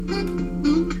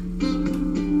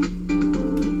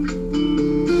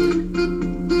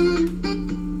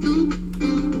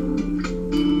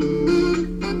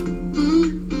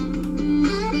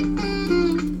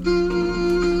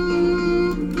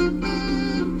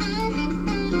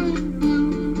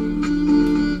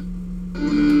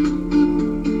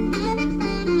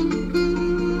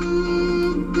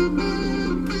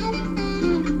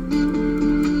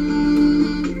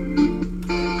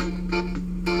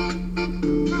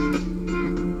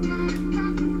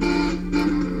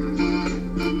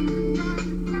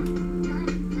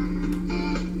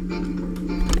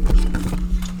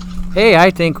Hey,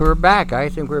 I think we're back. I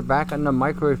think we're back on the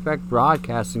Micro Effect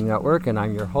Broadcasting Network, and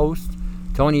I'm your host,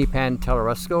 Tony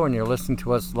Pantelleresco, and you're listening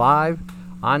to us live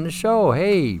on the show.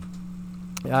 Hey,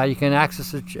 you can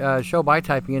access the show by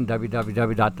typing in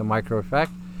www.themicroeffect,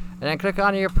 and then click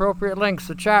on the appropriate links,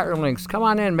 the chat room links. Come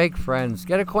on in, make friends,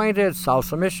 get acquainted, solve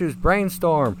some issues,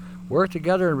 brainstorm, work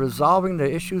together in resolving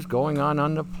the issues going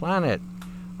on the planet.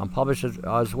 I'm published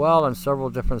as well on several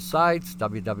different sites,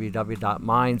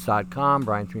 www.minds.com,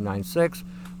 Brian396,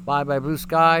 Bye Bye Blue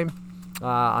Sky,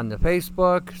 on the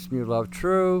Facebook, Smew Love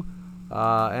True,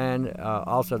 and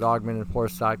also at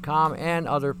augmentedforce.com and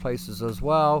other places as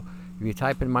well. If you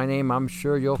type in my name, I'm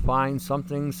sure you'll find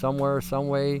something, somewhere, some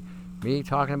way, me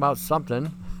talking about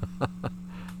something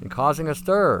and causing a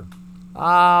stir.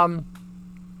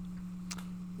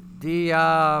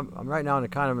 I'm right now in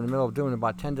the middle of doing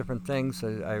about 10 different things.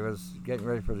 I was getting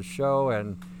ready for the show,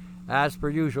 and as per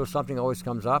usual, something always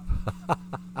comes up.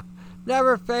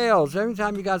 Never fails. Every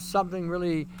time you got something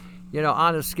really,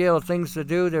 on a scale of things to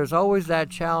do, there's always that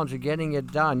challenge of getting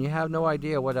it done. You have no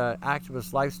idea what an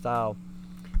activist lifestyle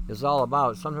is all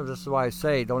about. Sometimes this is why I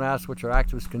say, don't ask what your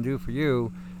activists can do for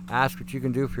you. Ask what you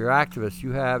can do for your activists.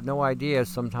 You have no idea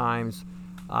sometimes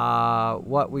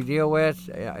what we deal with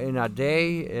in a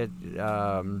day,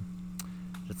 the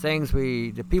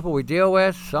people we deal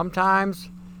with sometimes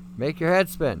make your head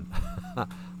spin.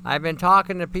 I've been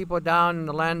talking to people down in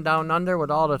the land down under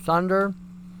with all the thunder,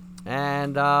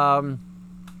 and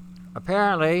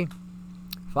apparently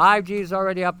 5G is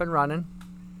already up and running.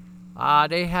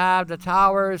 They have the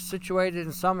towers situated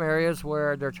in some areas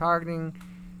where they're targeting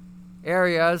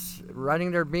areas,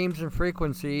 running their beams and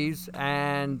frequencies,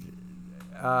 and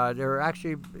they're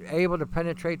actually able to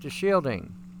penetrate the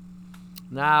shielding.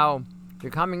 Now, they're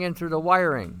coming in through the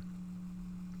wiring,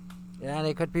 and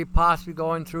they could be possibly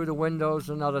going through the windows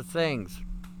and other things.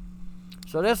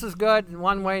 So this is good in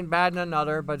one way and bad in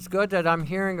another, but it's good that I'm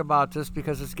hearing about this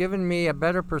because it's given me a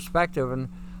better perspective on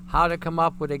how to come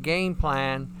up with a game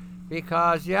plan,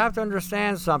 because you have to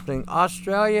understand something.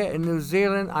 Australia and New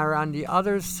Zealand are on the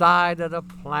other side of the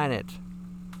planet.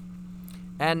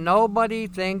 And nobody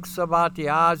thinks about the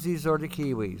Aussies or the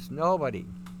Kiwis. Nobody.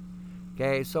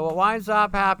 Okay, so what winds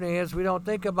up happening is we don't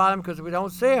think about them because we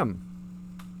don't see them.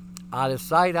 Out of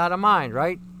sight, out of mind,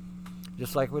 right?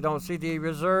 Just like we don't see the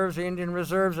reserves, the Indian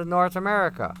reserves in North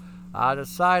America. Out of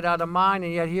sight, out of mind,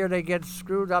 and yet here they get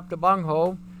screwed up the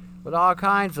bunghole with all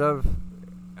kinds of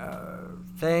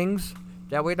things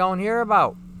that we don't hear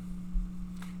about.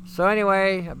 So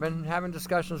anyway, I've been having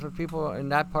discussions with people in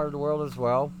that part of the world as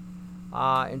well.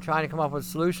 And trying to come up with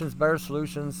solutions, better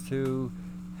solutions to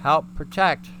help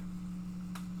protect.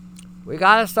 We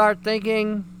got to start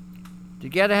thinking to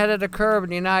get ahead of the curve in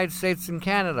the United States and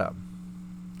Canada.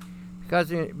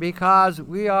 Because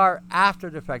we are after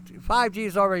the fact. 5G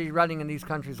is already running in these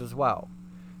countries as well.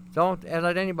 Don't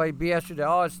let anybody BS you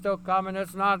that, it's still coming,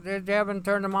 it's not, they haven't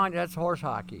turned them on. That's horse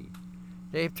hockey.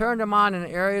 They've turned them on in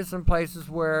areas and places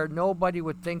where nobody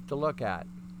would think to look at.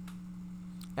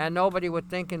 And nobody would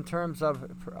think in terms of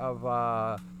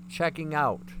checking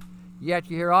out.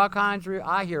 Yet you hear I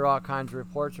hear all kinds of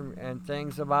reports and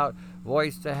things about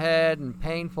voice to head and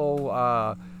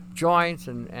painful joints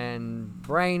and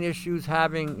brain issues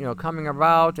coming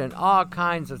about and all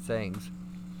kinds of things.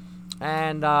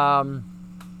 And I'm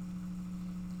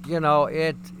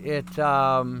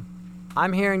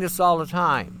hearing this all the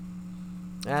time.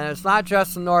 And it's not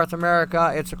just in North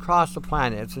America, it's across the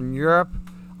planet. It's in Europe.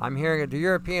 I'm hearing the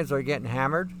Europeans are getting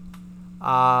hammered.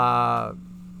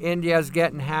 India's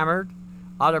getting hammered.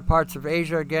 Other parts of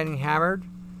Asia are getting hammered.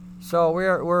 So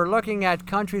we're looking at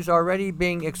countries already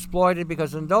being exploited,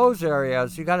 because in those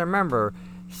areas, you got to remember,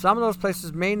 some of those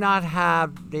places may not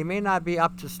be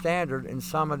up to standard in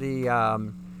some of the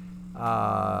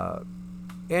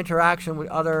interaction with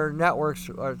other networks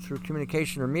or through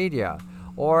communication or media.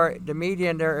 Or the media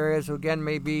in their areas, again,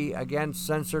 may be,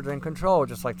 censored and controlled,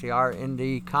 just like they are in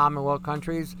the Commonwealth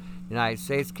countries, United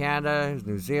States, Canada,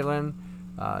 New Zealand,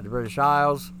 the British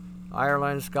Isles,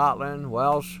 Ireland, Scotland,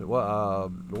 Wales,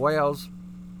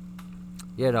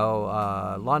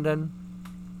 London,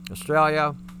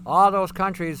 Australia. All those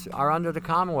countries are under the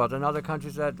Commonwealth, and other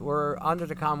countries that were under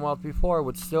the Commonwealth before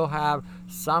would still have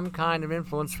some kind of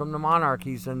influence from the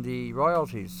monarchies and the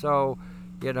royalties. So,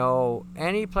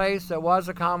 any place that was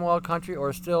a Commonwealth country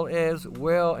or still is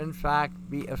will, in fact,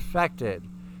 be affected.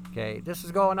 Okay, this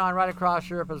is going on right across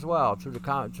Europe as well, through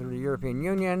the European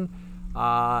Union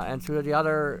and through the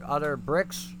other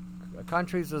BRICS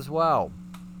countries as well.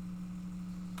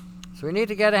 So we need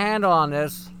to get a handle on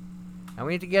this, and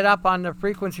we need to get up on the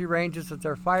frequency ranges that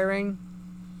they're firing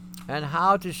and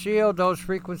how to shield those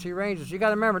frequency ranges. You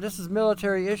got to remember, this is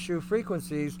military issue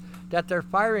frequencies that they're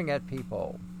firing at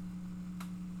people.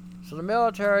 So the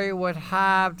military would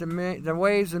have the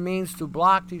ways and means to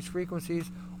block these frequencies,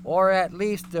 or at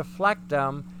least deflect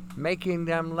them, making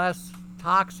them less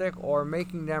toxic or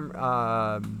making them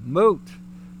moot.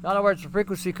 In other words, the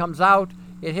frequency comes out,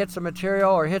 it hits a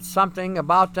material or hits something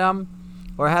about them,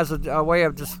 or has a way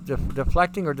of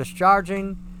deflecting or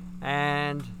discharging,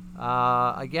 and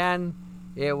again,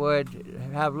 it would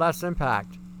have less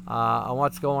impact on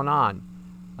what's going on.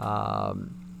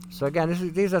 So again,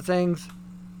 these are things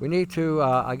we need to,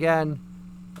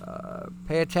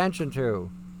 pay attention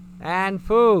to. And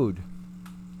food.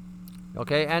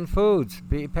 Okay, and foods.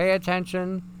 Pay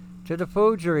attention to the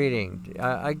food you're eating.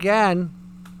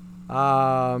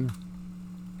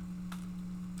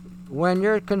 When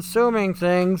you're consuming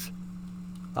things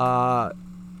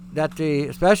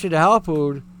especially the health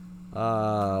food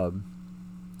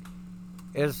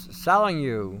is selling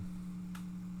you,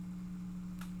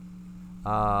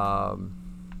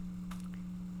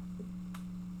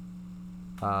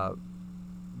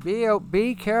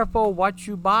 be careful what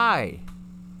you buy.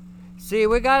 See,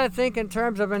 we got to think in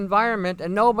terms of environment,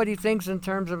 and nobody thinks in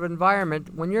terms of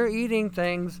environment. When you're eating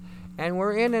things, and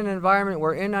we're in an environment,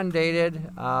 we're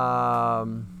inundated.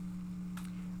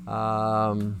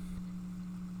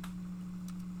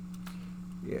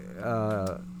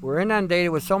 We're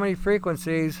inundated with so many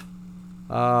frequencies.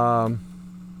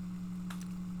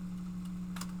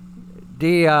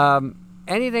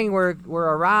 Anything we're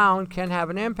around can have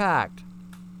an impact.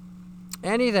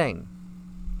 Anything.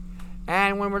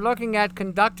 And when we're looking at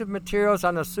conductive materials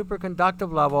on a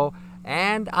superconductive level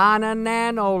and on a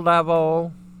nano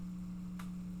level,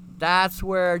 that's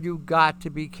where you got to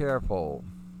be careful.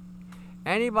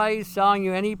 Anybody selling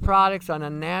you any products on a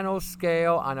nano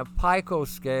scale, on a pico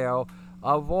scale,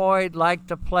 avoid like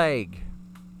the plague.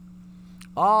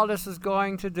 All this is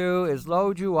going to do is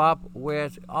load you up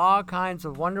with all kinds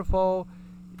of wonderful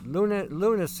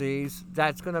lunacies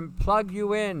that's going to plug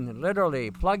you in, literally,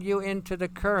 plug you into the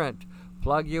current,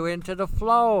 plug you into the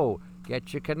flow,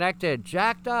 get you connected,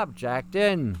 jacked up, jacked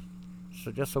in.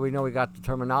 So just so we know we got the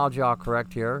terminology all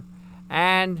correct here.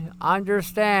 And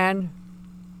understand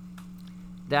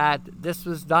that this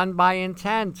was done by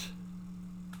intent.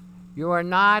 You are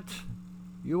not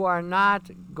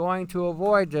going to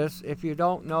avoid this if you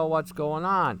don't know what's going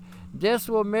on. This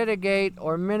will mitigate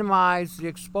or minimize the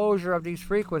exposure of these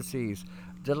frequencies.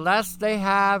 The less they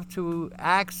have to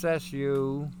access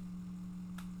you,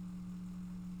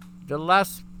 the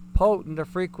less potent the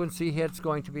frequency hit's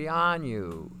going to be on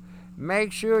you.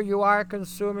 Make sure you are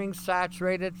consuming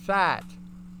saturated fat.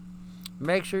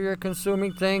 Make sure you're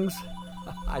consuming things.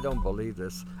 I don't believe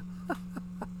this.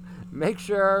 Make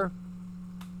sure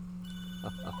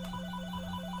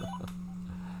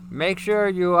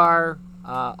you are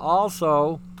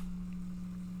also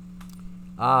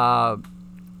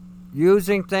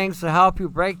using things to help you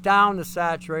break down the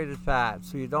saturated fat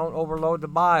so you don't overload the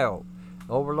bile,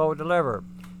 overload the liver.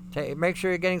 Make sure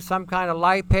you're getting some kind of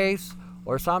lipase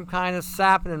or some kind of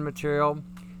saponin material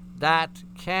that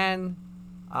can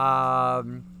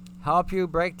help you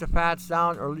break the fats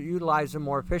down or utilize them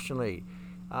more efficiently.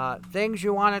 Things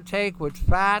you want to take with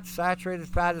fat, saturated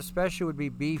fat especially, would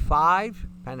be B5,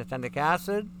 pantothenic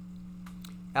acid,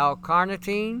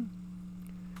 L-carnitine,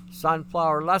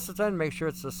 sunflower lecithin. Make sure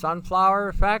it's the sunflower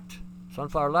effect,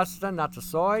 sunflower lecithin, not the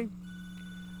soy.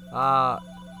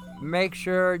 Make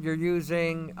sure you're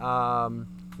using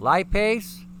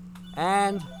lipase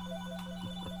and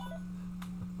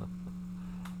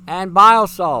bile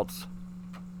salts.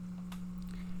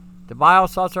 The bile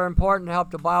salts are important to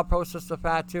help the bile process the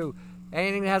fat too.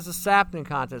 Anything that has a saponin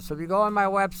content. So if you go on my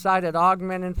website at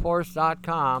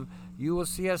augmentinforce.com, you will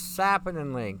see a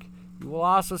saponin link. You will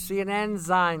also see an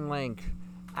enzyme link.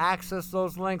 Access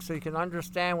those links so you can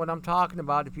understand what I'm talking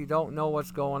about if you don't know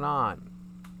what's going on.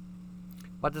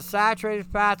 But the saturated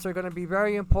fats are going to be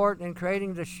very important in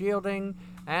creating the shielding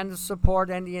and the support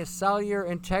and the cellular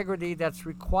integrity that's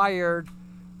required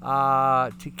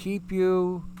to keep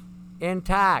you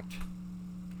intact.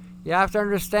 You have to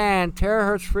understand,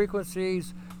 terahertz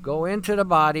frequencies go into the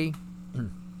body,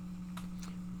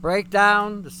 break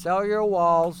down the cellular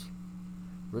walls,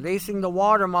 releasing the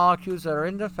water molecules that are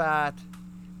in the fat,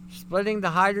 splitting the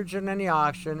hydrogen and the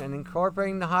oxygen, and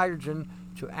incorporating the hydrogen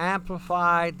to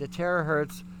amplify the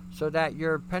terahertz so that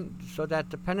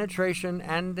the penetration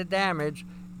and the damage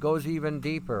goes even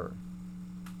deeper.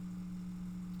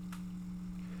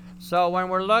 So when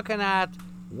we're looking at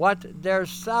what they're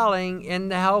selling in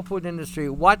the health food industry,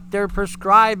 what they're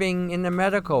prescribing in the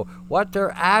medical, what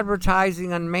they're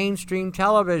advertising on mainstream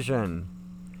television,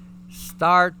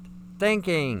 start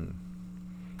thinking.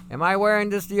 Am I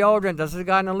wearing this deodorant? Does it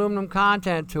got an aluminum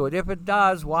content to it? If it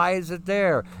does, why is it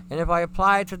there? And if I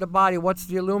apply it to the body, what's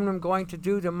the aluminum going to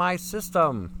do to my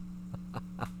system?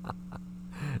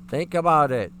 Think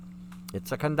about it.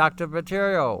 It's a conductive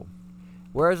material.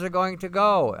 Where is it going to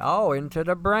go? Oh, into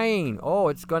the brain. Oh,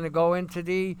 it's going to go into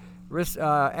the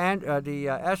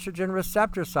estrogen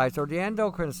receptor sites or the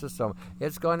endocrine system.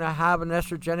 It's going to have an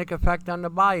estrogenic effect on the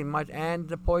body and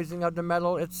the poisoning of the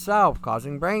metal itself,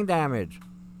 causing brain damage.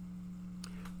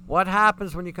 What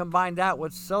happens when you combine that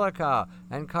with silica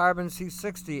and carbon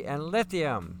C60 and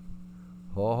lithium?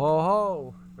 Ho, ho,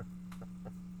 ho.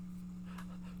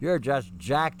 You're just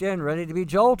jacked in, ready to be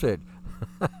jolted.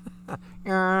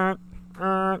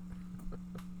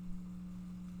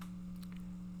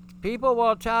 People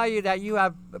will tell you that you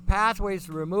have pathways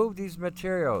to remove these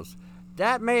materials.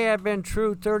 That may have been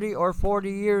true 30 or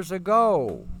 40 years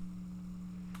ago.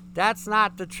 That's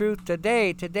not the truth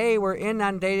today. Today we're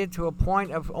inundated to a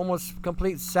point of almost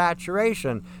complete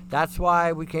saturation. That's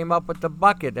why we came up with the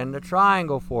bucket and the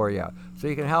triangle for you, so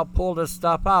you can help pull this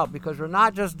stuff out, because we're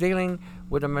not just dealing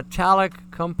with a metallic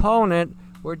component,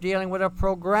 we're dealing with a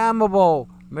programmable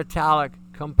metallic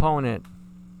component.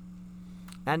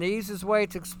 And the easiest way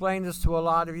to explain this to a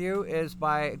lot of you is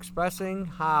by expressing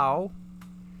how,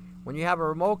 when you have a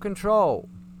remote control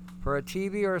for a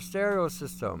TV or a stereo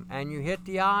system and you hit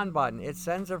the on button, it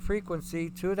sends a frequency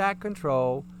to that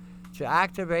control to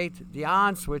activate the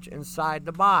on switch inside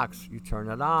the box. You turn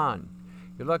it on.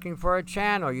 You're looking for a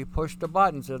channel, you push the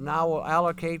buttons, and now will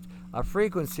allocate a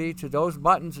frequency to those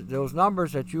buttons, those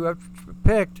numbers that you have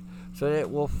picked, so that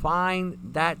it will find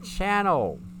that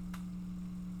channel.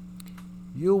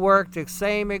 You work the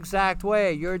same exact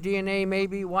way. Your DNA may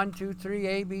be 1, 2, 3,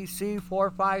 A, B, C,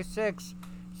 4, 5, 6.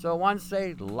 So once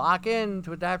they lock in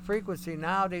to that frequency,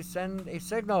 now they send a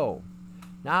signal.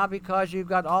 Now, because you've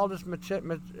got all this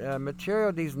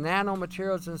material, these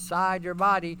nanomaterials inside your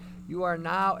body, you are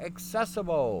now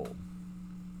accessible.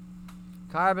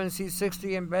 Carbon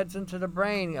C60 embeds into the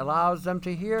brain, allows them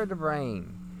to hear the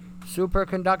brain.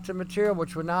 Superconductive material,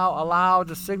 which will now allow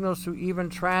the signals to even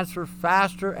transfer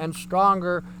faster and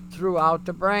stronger throughout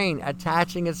the brain,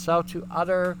 attaching itself to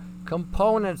other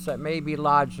components that may be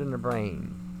lodged in the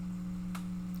brain.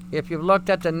 If you've looked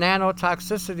at the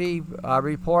nanotoxicity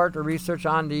report or research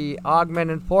on the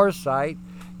Augmented Foresight,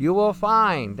 you will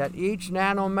find that each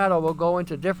nanometal will go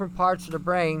into different parts of the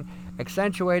brain,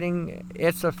 accentuating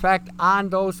its effect on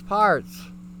those parts.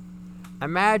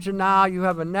 Imagine now you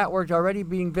have a network already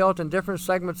being built in different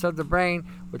segments of the brain,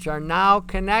 which are now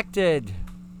connected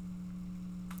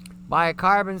by a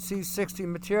carbon C60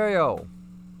 material,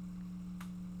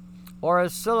 or a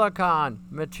silicon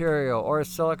material, or a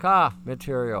silica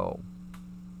material.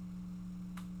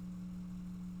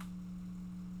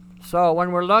 So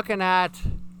when we're looking at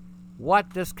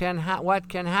what can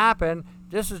happen,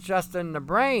 this is just in the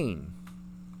brain.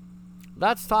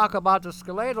 Let's talk about the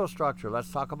skeletal structure.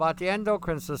 Let's talk about the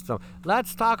endocrine system.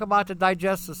 Let's talk about the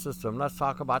digestive system. Let's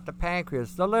talk about the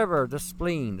pancreas, the liver, the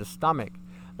spleen, the stomach.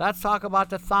 Let's talk about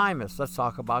the thymus. Let's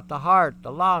talk about the heart,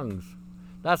 the lungs.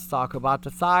 Let's talk about the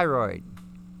thyroid.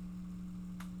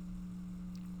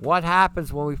 What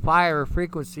happens when we fire a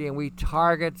frequency and we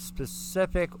target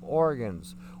specific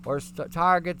organs, or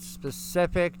target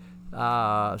specific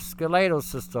skeletal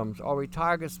systems, or we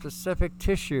target specific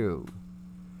tissue?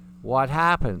 What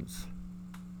happens?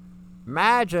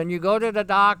 Imagine you go to the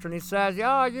doctor and he says,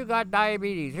 "Oh, you got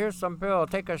diabetes. Here's some pill.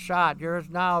 Take a shot. You're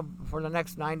now, for the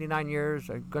next 99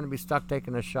 years, going to be stuck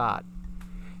taking a shot."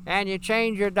 And you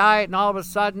change your diet, and all of a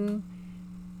sudden,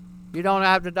 you don't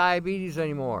have the diabetes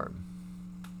anymore.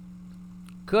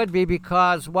 Could be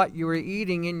because what you were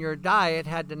eating in your diet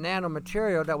had the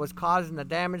nanomaterial that was causing the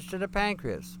damage to the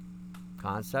pancreas.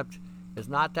 Concept is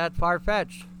not that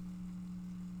far-fetched.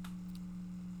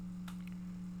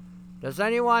 Does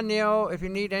anyone know if you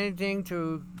need anything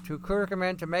to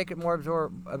curcumin to make it more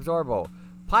absorbable?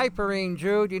 piperine,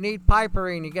 Jude. You need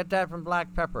piperine. You get that from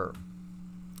black pepper.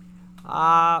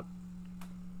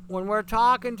 When we're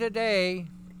talking today,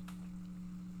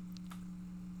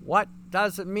 what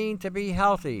does it mean to be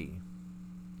healthy?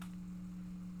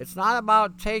 It's not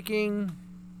about taking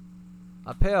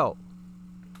a pill.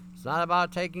 It's not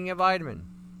about taking a vitamin.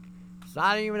 It's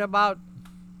not even about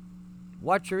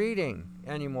what you're eating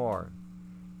anymore.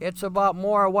 It's about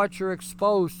more what you're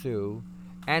exposed to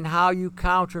and how you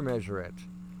countermeasure it.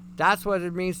 That's what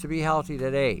it means to be healthy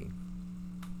today.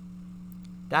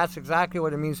 That's exactly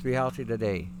what it means to be healthy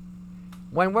today.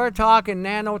 When we're talking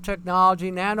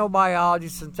nanotechnology, nanobiology,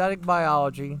 synthetic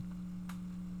biology,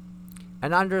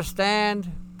 and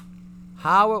understand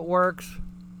how it works,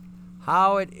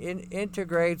 how it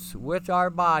integrates with our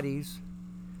bodies,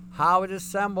 how it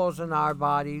assembles in our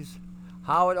bodies,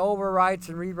 how it overwrites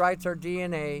and rewrites our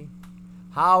DNA,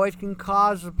 how it can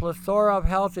cause a plethora of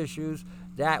health issues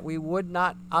that we would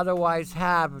not otherwise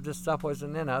have if this stuff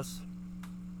wasn't in us.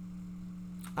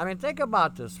 I mean, think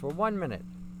about this for 1 minute.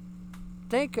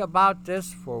 Think about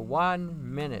this for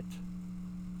 1 minute.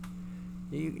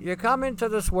 You come into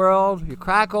this world, you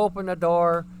crack open the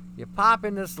door, you pop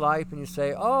in this life, and you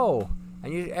say, "Oh,"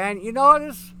 and you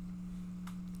notice,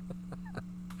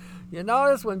 you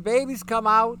notice when babies come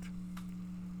out,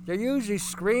 they're usually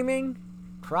screaming,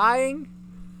 crying,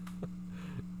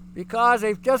 because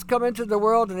they've just come into the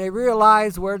world and they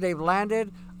realize where they've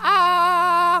landed.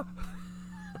 Ah!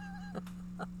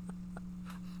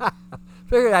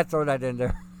 Figured I'd throw that in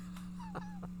there.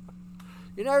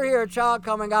 You never hear a child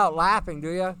coming out laughing, do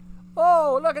you?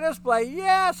 "Oh, look at this play.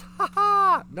 Yes, ha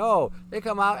ha." No, they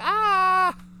come out,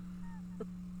 "Ah."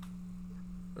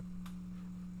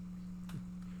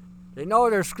 They know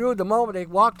they're screwed the moment they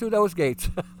walk through those gates.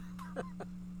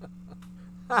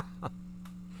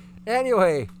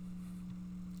 Anyway,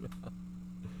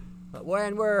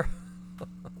 when we're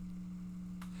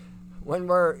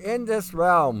in this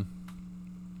realm,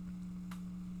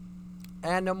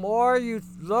 and the more you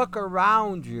look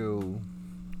around you,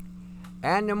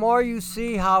 and the more you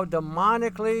see how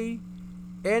demonically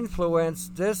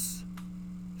influenced this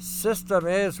system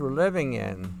is we're living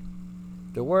in,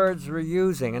 the words we're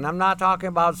using, and I'm not talking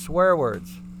about swear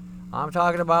words. I'm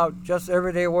talking about just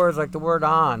everyday words like the word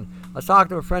 "on." I was talking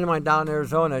to a friend of mine down in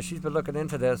Arizona. She's been looking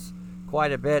into this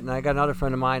quite a bit, and I got another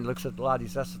friend of mine who looks at a lot of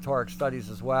these esoteric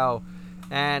studies as well.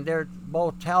 And they're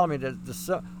both telling me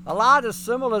that a lot of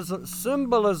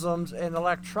symbolisms in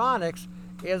electronics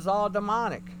is all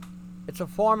demonic. It's a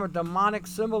form of demonic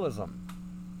symbolism.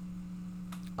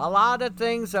 A lot of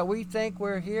things that we think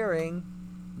we're hearing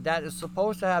that is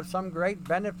supposed to have some great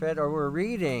benefit, or we're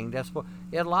reading,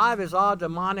 it live is all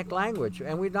demonic language,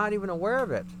 and we're not even aware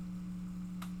of it.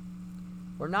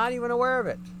 We're not even aware of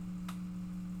it.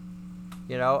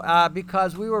 You know,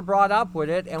 because we were brought up with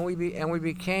it, and we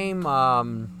became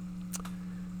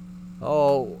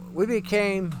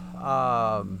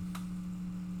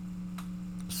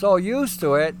so used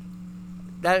to it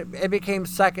that it became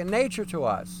second nature to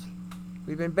us.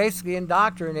 We've been basically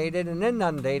indoctrinated and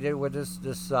inundated with this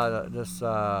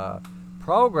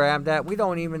program that we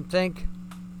don't even think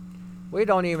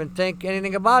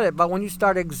anything about it. But when you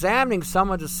start examining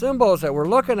some of the symbols that we're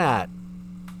looking at,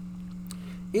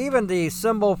 even the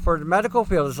symbol for the medical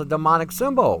field is a demonic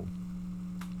symbol.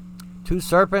 Two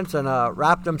serpents and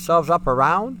wrap themselves up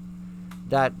around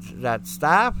that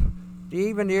staff.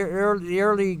 Even the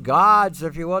early gods,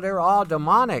 if you will, they're all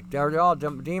demonic. They're all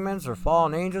demons or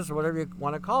fallen angels or whatever you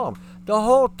want to call them. The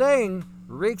whole thing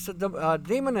reeks of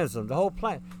demonism, the whole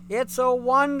planet. It's a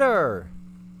wonder.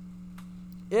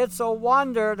 It's a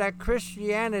wonder that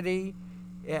Christianity,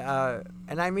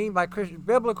 and I mean by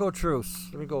biblical truths.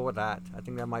 Let me go with that. I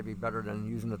think that might be better than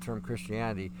using the term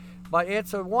Christianity. But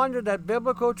it's a wonder that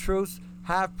biblical truths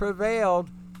have prevailed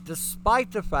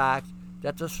despite the fact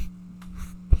that this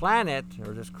planet,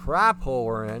 or this crap hole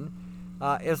we're in,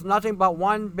 is nothing but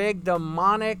one big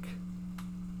demonic,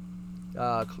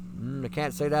 I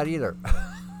can't say that either,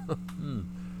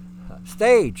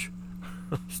 stage.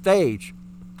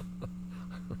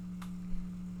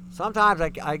 Sometimes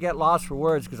I get lost for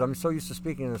words because I'm so used to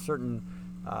speaking in a certain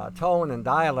tone and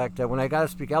dialect that when I got to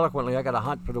speak eloquently, I got to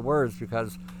hunt for the words,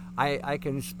 because I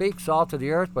can speak salt to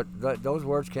the earth, but those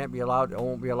words can't be allowed,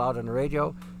 won't be allowed on the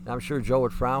radio. And I'm sure Joe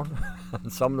would frown on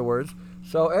some of the words.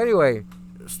 So anyway,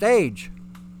 stage.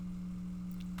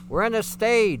 We're in a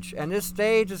stage, and this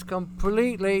stage is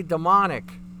completely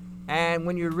demonic. And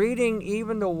when you're reading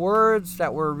even the words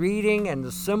that we're reading and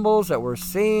the symbols that we're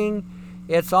seeing,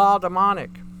 it's all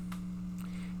demonic.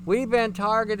 We've been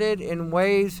targeted in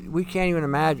ways we can't even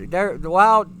imagine.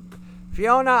 Well,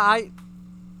 Fiona,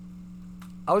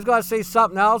 I was going to say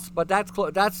something else, but that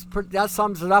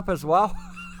sums it up as well.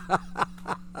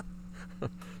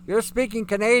 You're speaking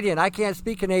Canadian. I can't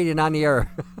speak Canadian on the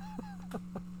air.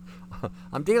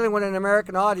 I'm dealing with an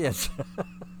American audience.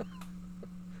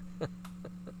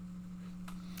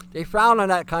 They frown on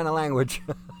that kind of language.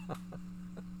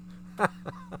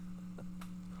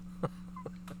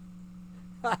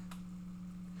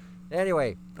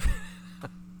 Anyway,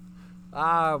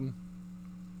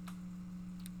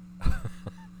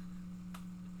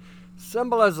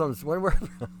 symbolisms. When we're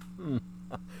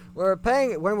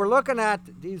looking at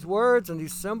these words and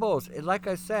these symbols, like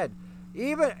I said,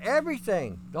 even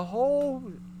everything,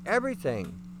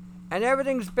 everything, and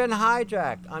everything's been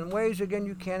hijacked on ways again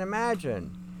you can't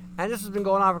imagine, and this has been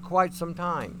going on for quite some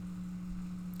time.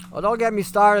 Well, don't get me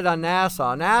started on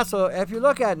NASA. NASA, if you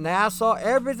look at NASA,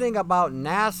 everything about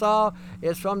NASA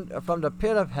is from the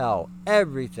pit of hell.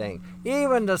 Everything.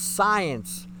 Even the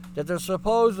science that they're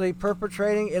supposedly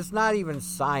perpetrating, it's not even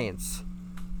science.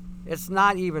 It's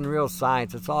not even real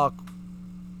science. It's all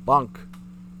bunk.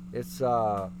 It's,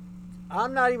 I'm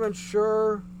not even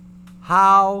sure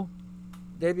how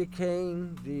they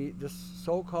became the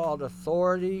so-called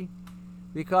authority,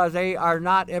 because they are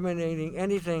not emanating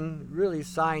anything really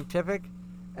scientific,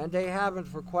 and they haven't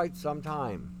for quite some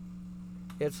time.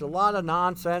 It's a lot of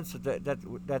nonsense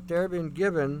that they're being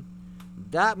given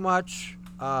that much,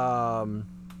 how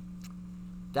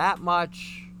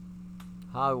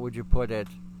would you put it,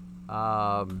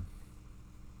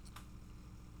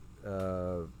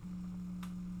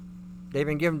 they've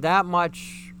been given that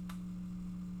much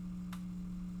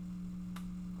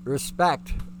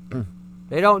respect.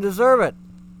 They don't deserve it.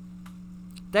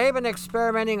 They've been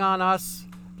experimenting on us.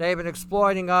 They've been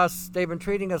exploiting us. They've been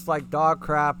treating us like dog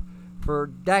crap for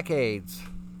decades.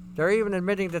 They're even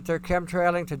admitting that they're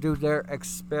chemtrailing to do their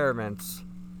experiments.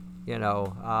 You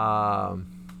know,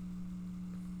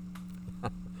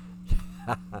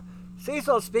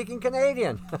 Cecil speaking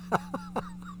Canadian.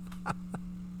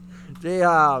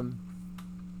 I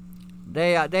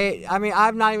mean,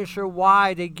 I'm not even sure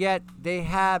why they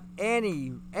have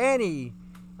any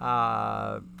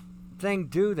thing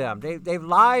due them. They've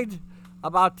lied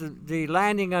about the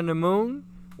landing on the moon.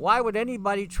 Why would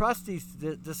anybody trust this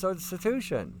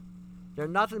institution? They're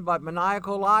nothing but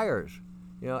maniacal liars,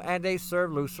 you know. And they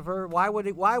serve Lucifer. Why would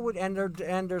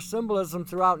their symbolism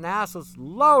throughout NASA's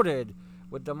loaded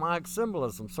with demonic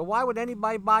symbolism? So why would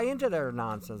anybody buy into their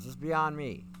nonsense? It's beyond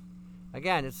me.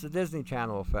 Again, it's the Disney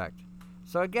Channel effect.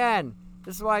 So again,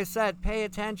 this is why I said pay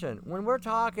attention. When we're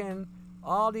talking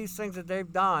all these things that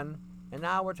they've done, and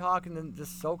now we're talking in this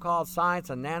so-called science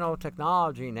of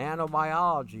nanotechnology,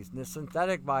 nanobiology,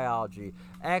 synthetic biology,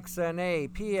 XNA,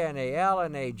 PNA,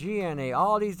 LNA, GNA,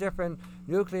 all these different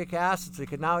nucleic acids that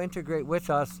can now integrate with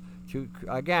us to,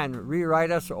 again,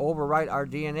 rewrite us or overwrite our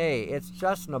DNA. It's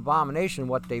just an abomination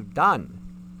what they've done.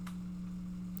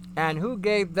 And who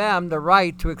gave them the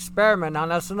right to experiment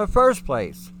on us in the first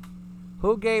place?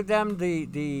 Who gave them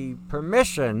the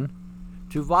permission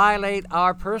to violate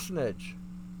our personage?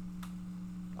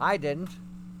 I didn't.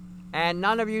 And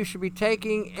none of you should be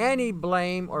taking any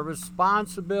blame or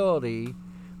responsibility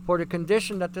for the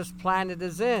condition that this planet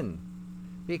is in.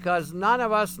 Because none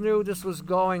of us knew this was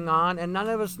going on, and none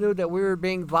of us knew that we were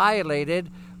being violated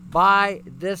by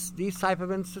these type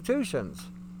of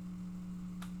institutions.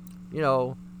 You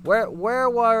know, where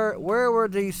were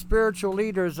the spiritual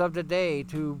leaders of the day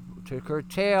to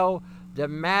curtail the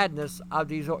madness of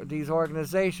these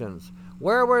organizations?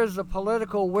 Where was the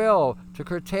political will to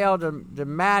curtail the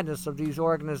madness of these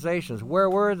organizations? Where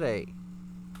were they?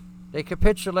 They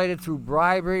capitulated through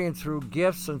bribery and through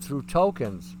gifts and through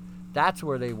tokens. That's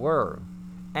where they were.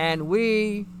 And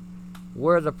we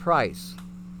were the price.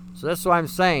 So that's what I'm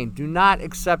saying. Do not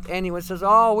accept anyone who says,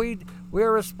 oh,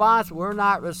 we're responsible. We're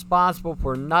not responsible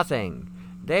for nothing.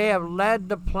 They have led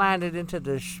the planet into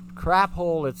the crap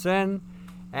hole it's in,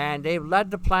 and they've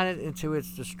led the planet into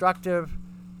its destructive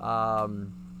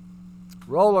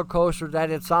roller coaster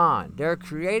that it's on. They're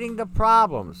creating the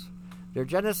problems. They're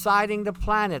genociding the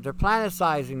planet. They're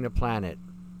planeticizing the planet.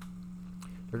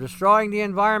 They're destroying the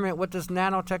environment with this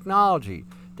nanotechnology.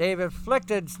 They've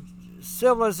afflicted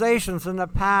civilizations in the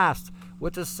past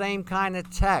with the same kind of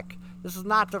tech. This is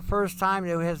not the first time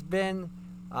it has been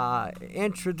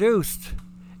introduced,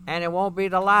 and it won't be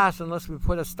the last unless we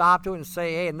put a stop to it and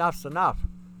say, hey, enough's enough.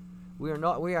 We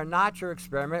are not your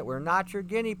experiment. We're not your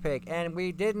guinea pig, and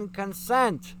we didn't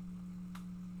consent.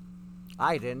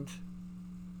 I didn't.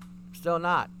 Still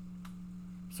not.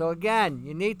 So again,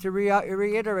 you need to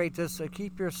reiterate this to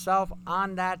keep yourself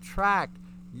on that track.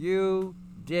 You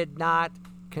did not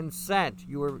consent.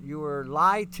 You were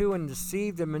lied to and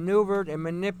deceived and maneuvered and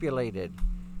manipulated.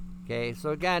 Okay, so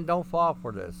again, don't fall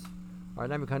for this. All right,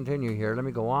 let me continue here. Let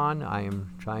me go on. I am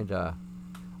trying to...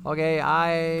 Okay,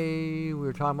 we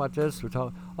were talking about this.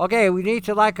 Okay, we need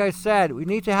to, like I said, we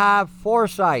need to have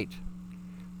foresight.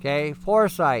 Okay,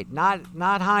 foresight, not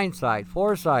hindsight,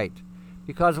 foresight.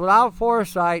 Because without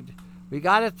foresight, we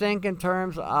got to think in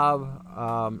terms of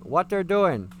what they're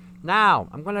doing. Now,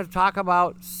 I'm going to talk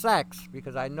about sex,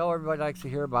 because I know everybody likes to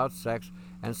hear about sex,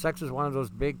 and sex is one of those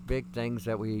big things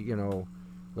that we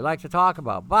like to talk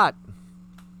about. But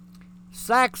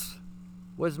sex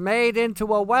was made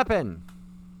into a weapon.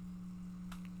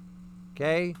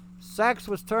 Okay? Sex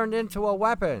was turned into a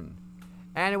weapon.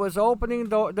 And it was opening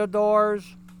the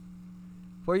doors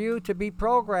for you to be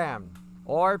programmed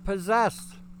or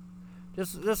possessed.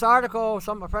 This article, a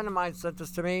friend of mine sent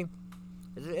this to me.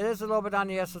 It is a little bit on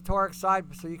the esoteric side,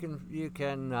 so you can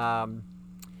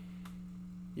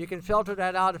filter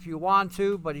that out if you want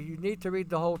to, but you need to read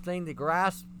the whole thing to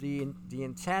grasp the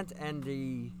intent and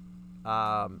the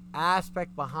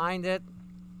aspect behind it.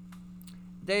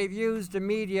 They've used the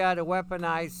media to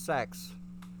weaponize sex.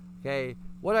 Okay,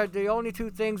 what are the only two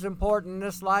things important in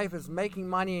this life is making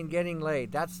money and getting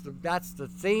laid. That's the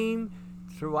theme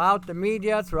throughout the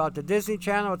media, throughout the Disney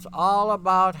Channel. It's all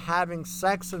about having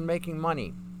sex and making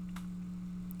money.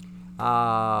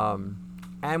 And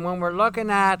when we're looking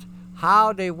at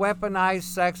how they weaponize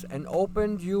sex and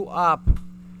opened you up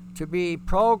to be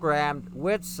programmed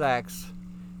with sex,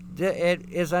 it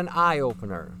is an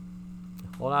eye-opener.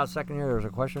 Hold on a second here. There's a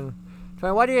question.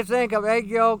 So what do you think of egg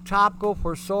yolk topical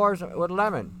for sores with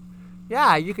lemon?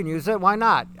 Yeah, you can use it. Why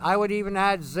not? I would even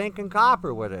add zinc and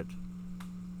copper with it.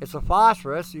 It's a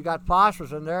phosphorus. You got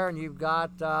phosphorus in there, and you've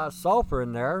got sulfur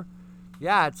in there.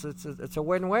 Yeah, it's a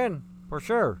win-win for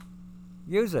sure.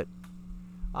 Use it.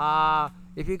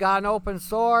 If you got an open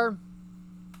sore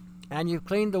and you've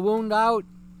cleaned the wound out,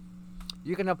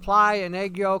 you can apply an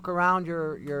egg yolk around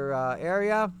your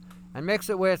area and mix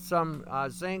it with some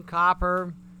zinc,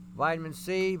 copper, vitamin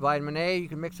C, vitamin A. You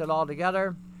can mix it all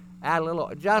together. Add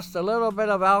just a little bit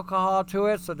of alcohol to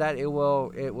it so that it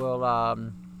will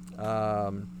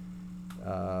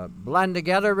blend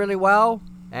together really well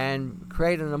and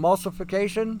create an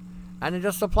emulsification. And then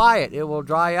just apply it. It will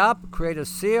dry up, create a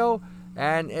seal,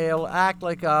 and it'll act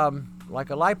like a more like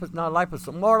a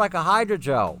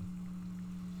hydrogel.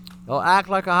 It'll act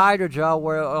like a hydrogel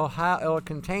where it'll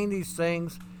contain these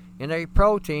things in a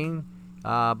protein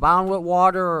bound with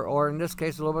water or in this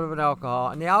case a little bit of an alcohol.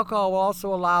 And the alcohol will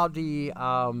also allow the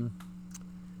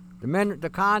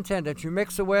content that you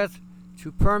mix it with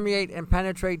to permeate and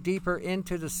penetrate deeper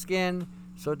into the skin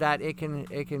so that it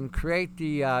can create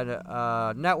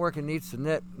the network it needs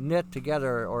to knit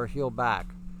together or heal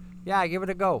back. Yeah, give it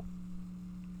a go.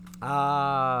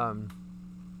 Yeah,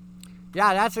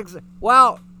 that's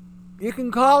well, you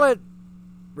can call it,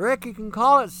 Rick, you can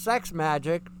call it sex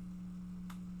magic.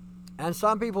 And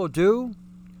some people do.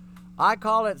 I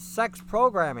call it sex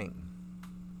programming.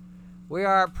 We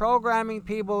are programming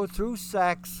people through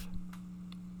sex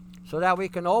so that we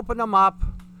can open them up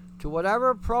to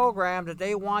whatever program that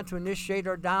they want to initiate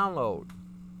or download.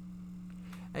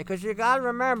 And because you got to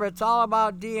remember, it's all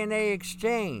about DNA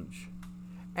exchange.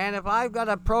 And if I've got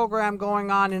a program going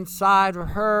on inside of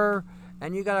her,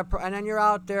 and and then you're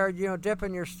out there,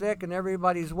 dipping your stick, and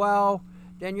everybody's well,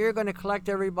 then you're going to collect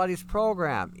everybody's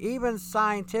program. Even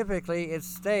scientifically, it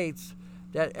states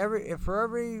that for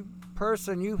every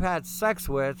person you've had sex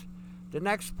with, the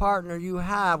next partner you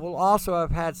have will also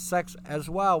have had sex as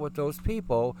well with those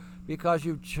people, because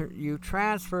you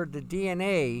transferred the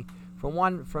DNA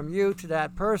from you to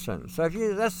that person. So if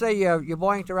let's say you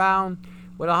boinked around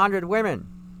with 100 women,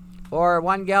 or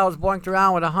one gal's boinked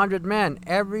around with 100 men,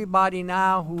 everybody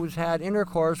now who's had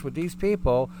intercourse with these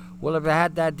people will have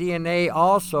had that DNA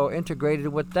also integrated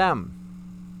with them.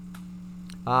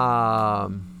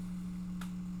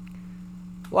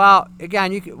 Well,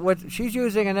 again, she's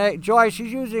using an egg. Joy,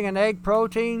 she's using an egg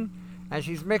protein, and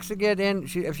she's mixing it in.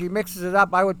 If she mixes it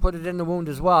up, I would put it in the wound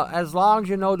as well, as long as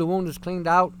you know the wound is cleaned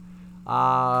out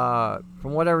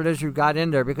from whatever it is you got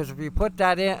in there. Because if you put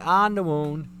that on the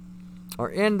wound or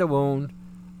in the wound,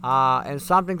 and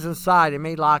something's inside, it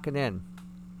may lock it in.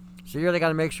 So you really got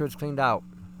to make sure it's cleaned out.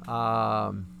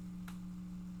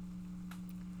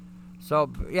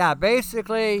 So yeah,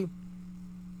 basically,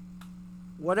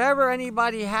 whatever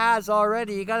anybody has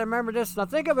already, you got to remember this. Now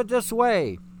think of it this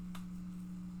way.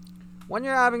 When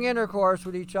you're having intercourse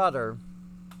with each other,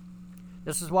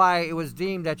 this is why it was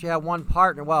deemed that you have one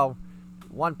partner. Well,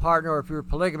 one partner, or if you're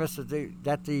polygamous,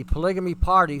 that the polygamy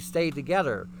party stayed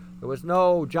together. There was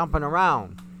no jumping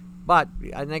around. But,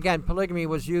 and again, polygamy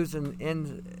was used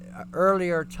in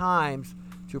earlier times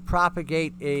to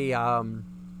propagate the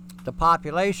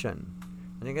population.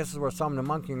 I think this is where some of the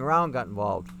monkeying around got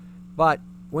involved. But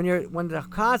when the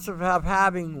concept of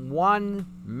having one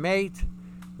mate,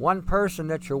 one person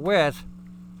that you're with,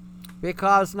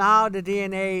 because now the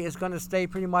DNA is going to stay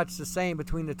pretty much the same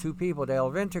between the two people. They'll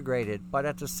have integrated. But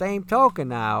at the same token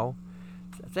now,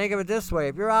 think of it this way.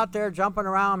 If you're out there jumping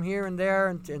around here and there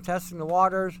and testing the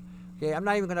waters, okay, I'm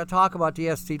not even going to talk about the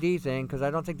STD thing because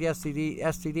I don't think the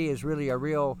STD is really a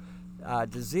real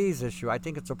disease issue. I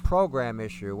think it's a program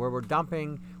issue where we're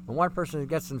dumping, when one person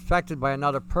gets infected by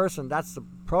another person, that's the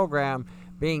program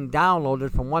being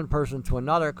downloaded from one person to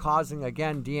another, causing,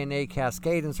 again, DNA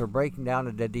cascading or breaking down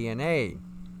of the DNA.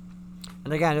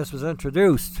 And again, this was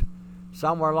introduced.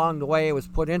 Somewhere along the way, it was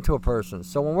put into a person.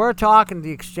 So when we're talking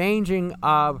the exchanging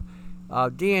of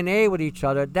DNA with each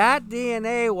other, that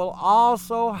DNA will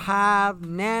also have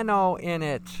nano in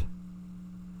it.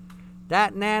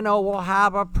 That nano will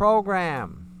have a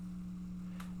program.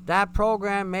 That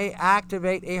program may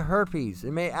activate a herpes.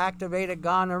 It may activate a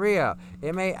gonorrhea.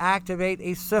 It may activate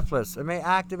a syphilis. It may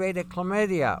activate a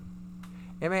chlamydia.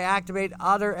 It may activate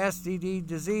other STD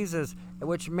diseases,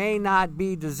 which may not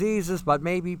be diseases, but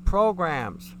may be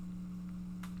programs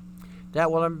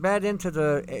that will embed into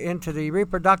the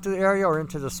reproductive area or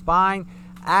into the spine,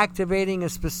 activating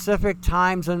at specific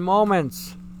times and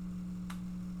moments.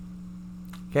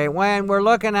 Okay, when we're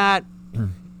looking at,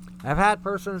 I've had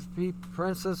persons, for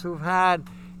instance, who've had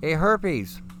a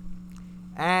herpes,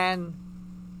 and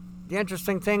the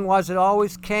interesting thing was it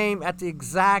always came at the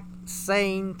exact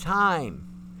same time.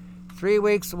 3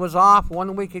 weeks was off,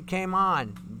 1 week it came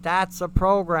on. That's a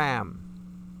program.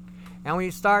 And when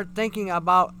you start thinking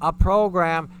about a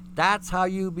program, that's how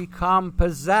you become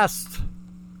possessed,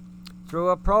 through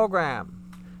a program.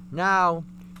 Now,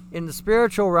 in the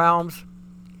spiritual realms,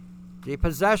 the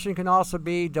possession can also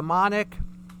be demonic.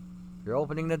 You're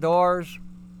opening the doors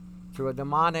through a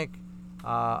demonic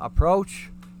approach.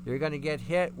 You're going to get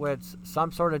hit with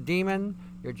some sort of demon.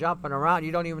 You're jumping around.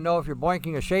 You don't even know if you're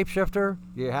boinking a shapeshifter.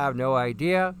 You have no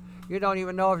idea. You don't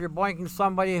even know if you're boinking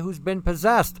somebody who's been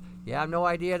possessed. You have no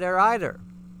idea there either.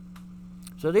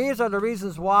 So these are the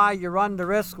reasons why you run the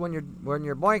risk when you're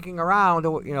boinking around.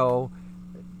 You know,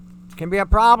 it can be a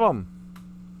problem.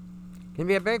 It can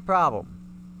be a big problem.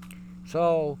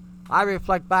 So I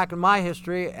reflect back in my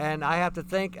history, and I have to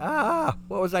think,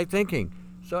 what was I thinking?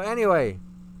 So anyway,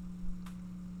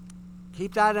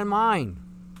 keep that in mind.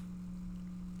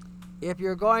 If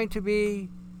you're going to be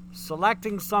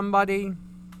selecting somebody,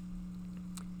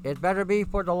 it better be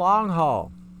for the long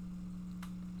haul.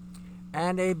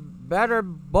 And they better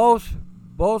both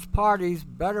parties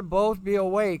better both be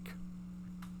awake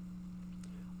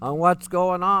on what's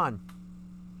going on.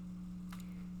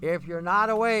 If you're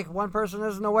not awake, one person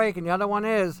isn't awake and the other one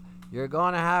is, you're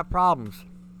going to have problems.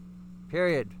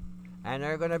 Period. And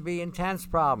they're going to be intense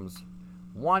problems.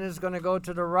 One is going to go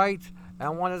to the right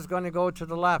and one is going to go to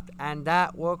the left. And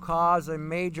that will cause a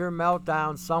major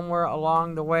meltdown somewhere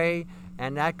along the way.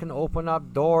 And that can open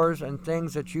up doors and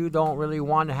things that you don't really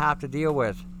want to have to deal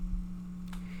with.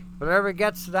 But if it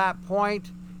gets to that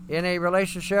point in a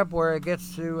relationship where it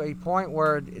gets to a point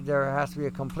where there has to be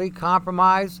a complete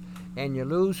compromise, and you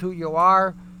lose who you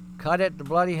are, cut it the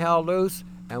bloody hell loose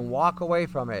and walk away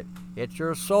from it. It's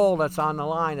your soul that's on the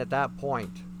line at that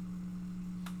point.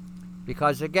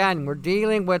 Because again, we're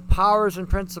dealing with powers and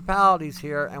principalities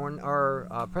here, and or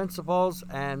principles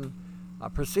and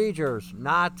procedures,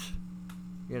 not,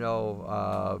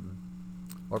 or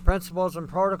principles and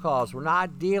protocols. We're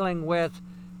not dealing with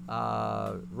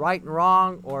right and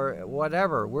wrong or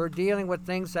whatever. We're dealing with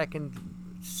things that can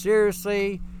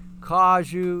seriously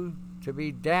cause you to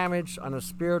be damaged on a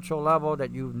spiritual level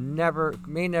that you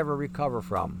may never recover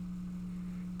from.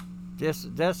 This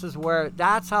is where,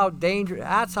 that's how dangerous,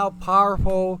 that's how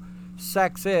powerful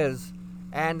sex is,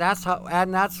 and that's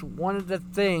one of the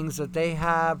things that they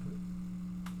have.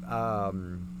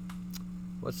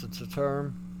 What's the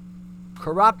term?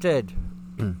 Corrupted.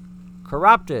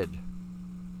 Corrupted.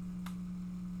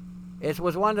 It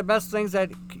was one of the best things that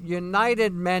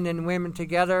united men and women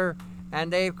together.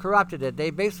 And they've corrupted it. They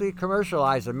basically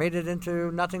commercialized it, made it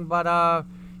into nothing but a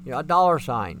dollar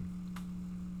sign.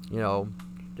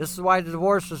 This is why the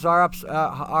divorces are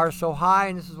so high,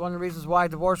 and this is one of the reasons why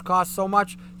divorce costs so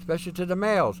much, especially to the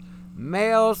males.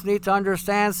 Males need to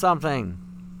understand something.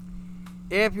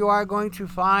 If you are going to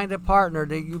find a partner,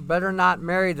 that you better not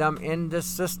marry them in this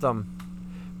system,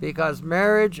 because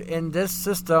marriage in this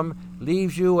system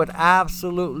leaves you with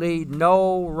absolutely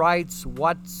no rights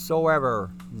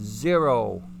whatsoever.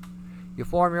 Zero. You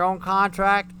form your own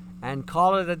contract and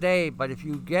call it a day. But if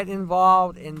you get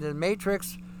involved in the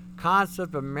matrix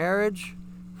concept of marriage,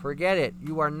 forget it.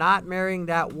 You are not marrying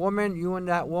that woman. You and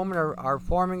that woman are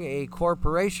forming a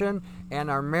corporation and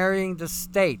are marrying the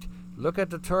state. Look at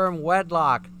the term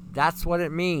wedlock. That's what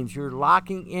it means. You're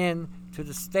locking in to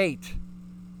the state.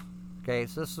 Okay,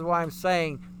 so this is why I'm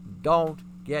saying don't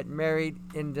get married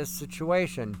in this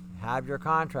situation. Have your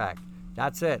contract.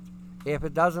 That's it. If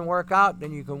it doesn't work out,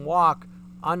 then you can walk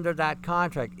under that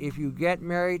contract. If you get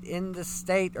married in the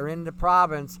state or in the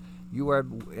province, you are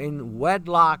in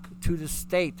wedlock to the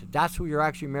state. That's who you're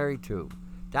actually married to.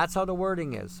 That's how the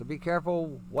wording is. So be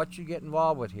careful what you get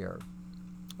involved with here.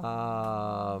 See,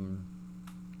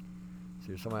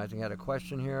 someone I think had a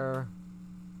question here.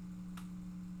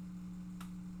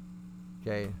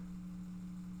 Okay.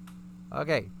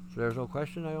 Okay. So there's no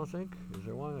question, I don't think. Is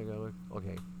there one? I gotta look.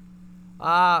 Okay.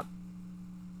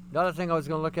 Another thing I was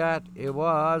gonna look at, it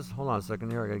was, hold on a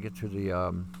second here, I gotta get to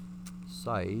the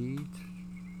site.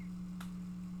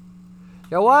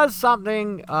 There was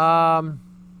something, oh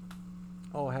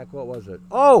heck, what was it?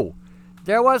 Oh!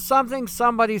 There was something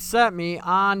somebody sent me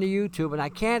on the YouTube, and I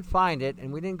can't find it,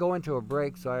 and we didn't go into a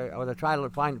break, so I was trying to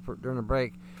find it during the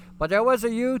break. But there was a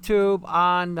YouTube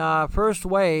on First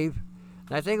Wave,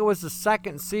 and I think it was the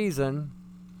second season.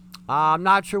 I'm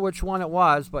not sure which one it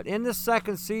was, but in the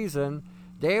second season,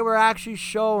 they were actually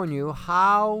showing you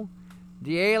how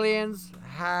the aliens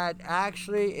had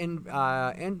actually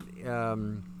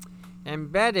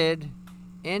embedded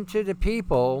into the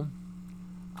people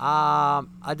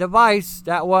a device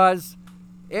that was,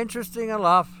 interesting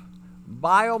enough,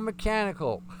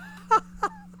 biomechanical.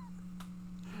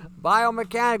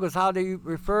 Biomechanical is how they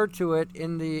refer to it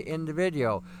in the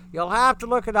video. You'll have to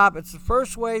look it up. It's the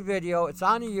First Wave video. It's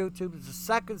on the YouTube. It's the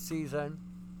second season.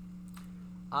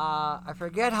 I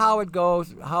forget how it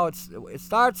goes. It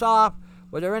starts off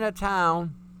where they're in a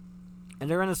town and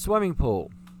they're in a swimming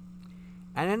pool.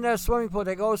 And in their swimming pool,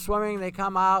 they go swimming, they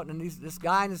come out, and this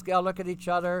guy and this gal look at each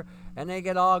other, and they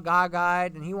get all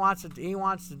gog-eyed, and he wants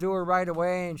to do her right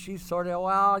away, and she's sort of,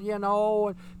 well, you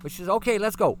know, but she says, okay,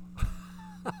 let's go.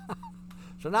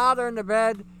 So now they're in the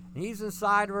bed, and he's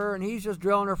inside of her, and he's just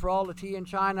drilling her for all the tea in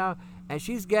China, and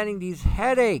she's getting these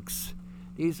headaches,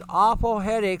 these awful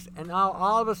headaches, and now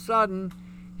all of a sudden,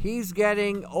 he's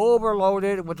getting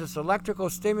overloaded with this electrical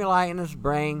stimuli in his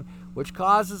brain, which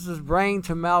causes his brain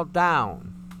to melt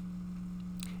down.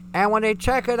 And when they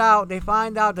check it out, they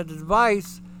find out that the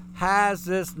device has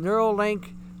this neural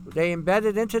link they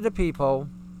embedded into the people.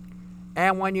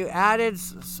 And when you added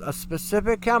a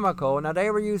specific chemical, now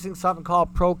they were using something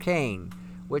called procaine,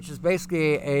 which is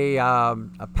basically a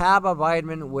PABA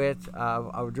vitamin with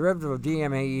a derivative of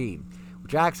DMAE,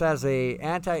 which acts as a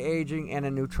anti-aging and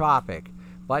a nootropic.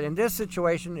 But in this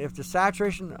situation, if the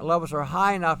saturation levels are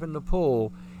high enough in the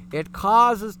pool, it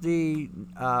causes the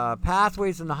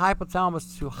pathways in the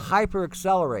hypothalamus to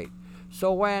hyper-accelerate.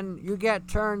 So when you get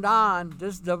turned on,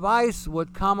 this device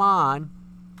would come on.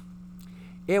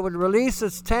 It would release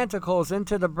its tentacles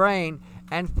into the brain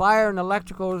and fire an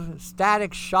electrical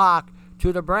static shock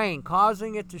to the brain,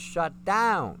 causing it to shut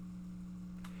down.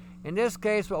 In this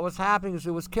case, what was happening is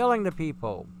it was killing the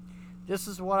people. This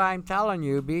is what I'm telling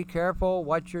you. Be careful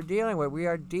what you're dealing with. We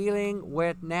are dealing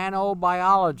with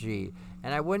nanobiology.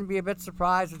 And I wouldn't be a bit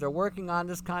surprised if they're working on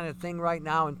this kind of thing right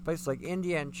now in places like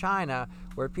India and China,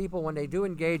 where people, when they do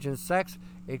engage in sex,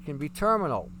 it can be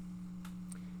terminal.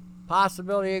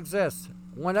 Possibility exists.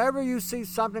 Whenever you see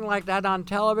something like that on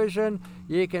television,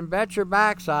 you can bet your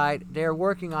backside they're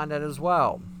working on that as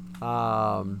well.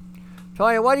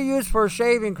 Tell you, what do you use for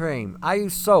shaving cream? I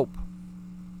use soap.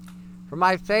 For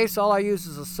my face, all I use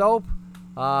is a soap,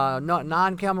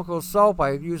 non-chemical soap.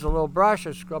 I use a little brush,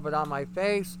 I scrub it on my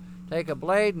face, take a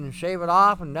blade and shave it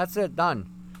off, and that's it, done.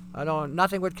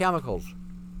 Nothing with chemicals.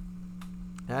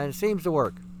 And it seems to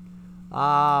work.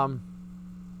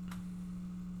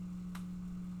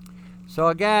 So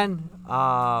again,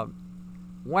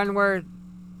 when we're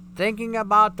thinking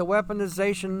about the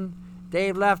weaponization,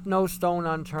 they've left no stone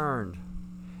unturned.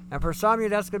 And for some of you,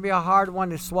 that's going to be a hard one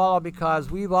to swallow because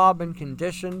we've all been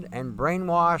conditioned and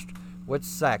brainwashed with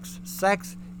sex.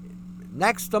 Sex,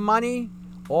 next to money,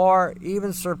 or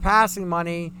even surpassing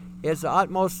money, is the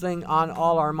utmost thing on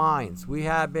all our minds. We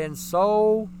have been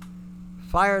so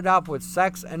fired up with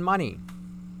sex and money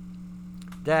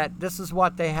that this is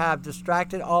what they have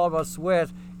distracted all of us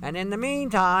with. And in the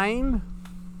meantime,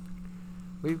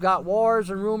 We've got wars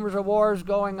and rumors of wars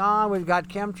going on. We've got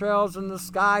chemtrails in the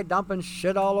sky dumping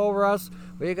shit all over us.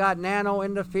 We got nano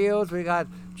in the fields. We got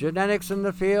genetics in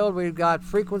the field. We've got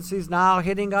frequencies now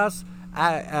hitting us,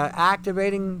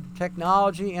 activating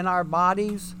technology in our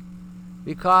bodies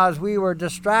because we were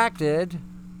distracted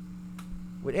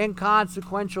with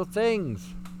inconsequential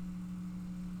things.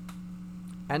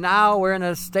 And now we're in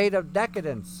a state of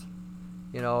decadence.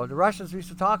 You know, the Russians used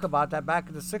to talk about that back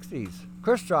in the 60s.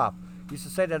 Khrushchev used to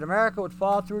say that America would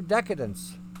fall through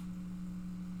decadence.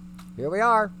 Here we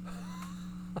are.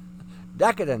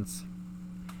 Decadence.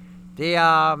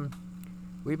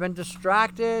 We've been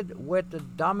distracted with the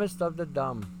dumbest of the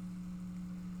dumb.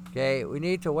 Okay, we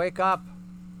need to wake up.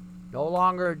 No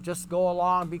longer just go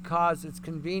along because it's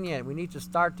convenient. We need to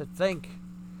start to think.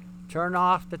 Turn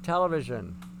off the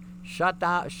television. Shut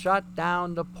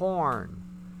down the porn.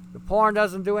 The porn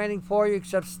doesn't do anything for you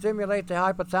except stimulate the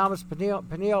hypothalamus,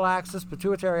 pineal axis,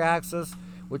 pituitary axis,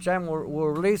 which then will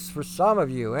release, for some of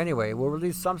you anyway, will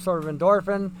release some sort of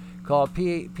endorphin called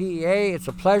PEA. It's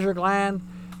a pleasure gland.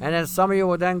 And then some of you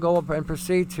will then go up and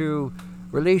proceed to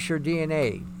release your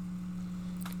DNA.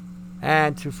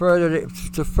 And to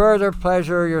further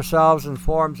pleasure yourselves in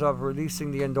forms of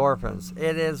releasing the endorphins.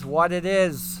 It is what it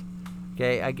is.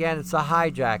 Okay, again, it's a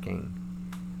hijacking.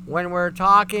 When we're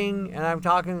talking, and I'm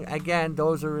talking again,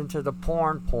 those are into the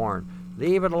porn.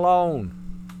 Leave it alone.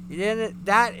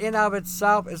 That in of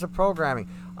itself is a programming.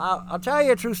 I'll tell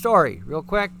you a true story real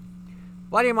quick. A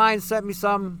buddy of mine sent me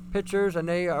some pictures, and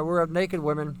they were of naked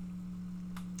women.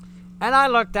 And I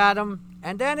looked at them,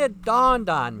 and then it dawned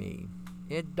on me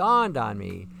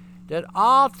that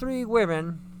all three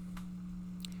women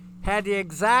had the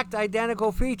exact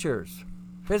identical features,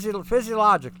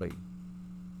 physiologically.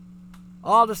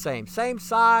 All the same. Same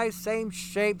size, same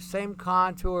shape, same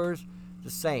contours, the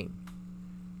same.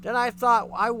 Then I thought,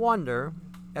 I wonder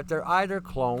if they're either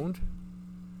cloned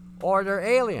or they're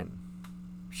alien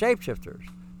shapeshifters,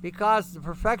 because the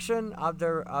perfection of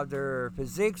their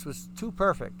physiques was too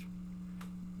perfect.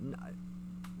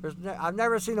 I've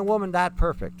never seen a woman that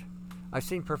perfect. I've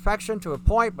seen perfection to a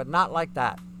point, but not like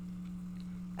that.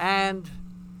 And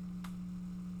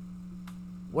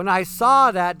when I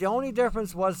saw that, the only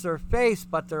difference was their face,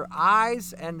 but their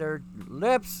eyes and their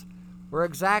lips were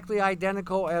exactly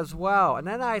identical as well. And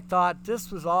then I thought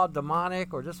this was all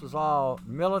demonic, or this was all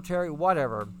military,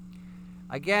 whatever.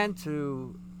 Again,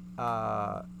 to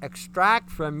extract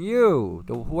from you,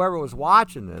 whoever was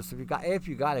watching this, if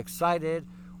you got excited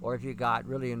or if you got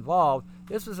really involved,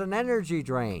 this was an energy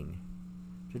drain.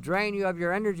 To drain you of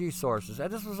your energy sources. And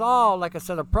this was all, like I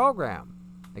said, a program.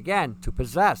 Again, to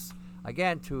possess.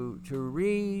 Again, to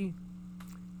re-establish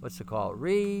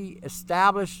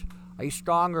a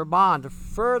stronger bond, to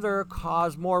further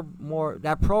cause more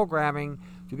that programming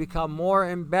to become more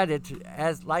embedded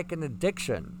as like an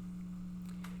addiction.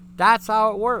 That's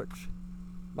how it works.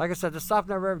 Like I said, the stuff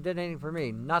never ever did anything for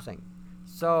me. Nothing.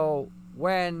 So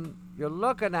when you're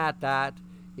looking at that,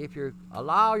 if you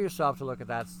allow yourself to look at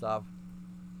that stuff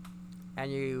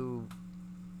and you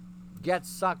get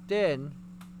sucked in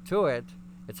to it,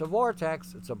 it's a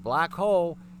vortex, it's a black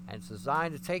hole, and it's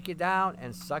designed to take you down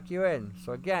and suck you in.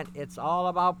 So again, it's all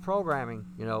about programming,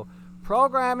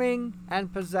 programming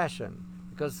and possession,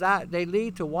 because that they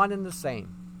lead to one and the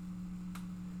same.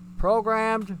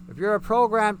 Programmed, if you're a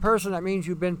programmed person, that means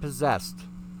you've been possessed.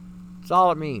 That's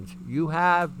all it means. You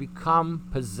have become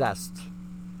possessed.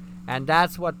 And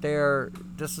this is what they're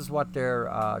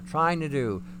trying to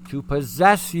do, to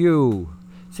possess you.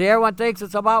 See, everyone thinks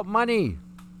it's about money.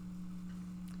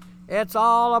 It's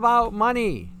all about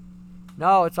money.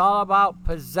 No, it's all about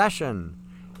possession.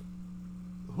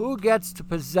 Who gets to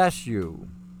possess you?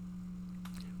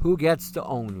 Who gets to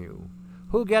own you?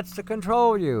 Who gets to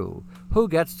control you? Who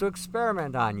gets to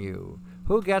experiment on you?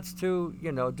 Who gets to,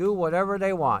 do whatever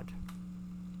they want?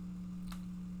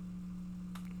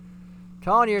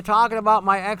 Tony, you're talking about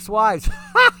my ex-wives.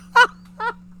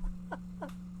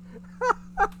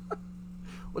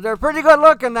 Well, they're pretty good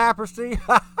looking, Napersty.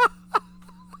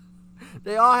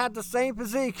 They all had the same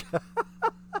physique.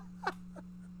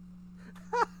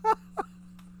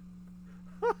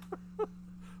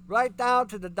 Right down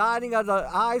to the dotting of the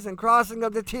I's and crossing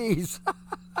of the T's.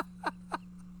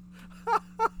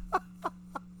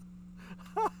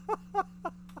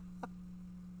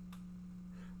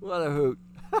 What a hoot.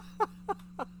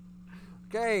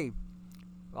 Okay.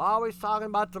 Always talking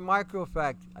about the micro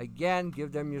effect. Again,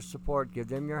 give them your support, give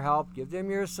them your help, give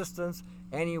them your assistance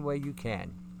any way you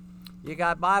can. You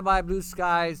got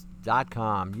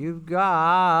byebyeblueskies.com. You've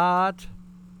got,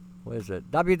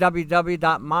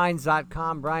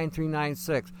 www.minds.com,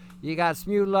 Brian396. You got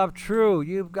Smew Love True.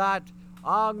 You've got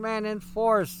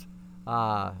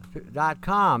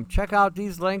AugmentandForce.com. Check out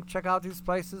these links. Check out these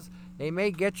places. They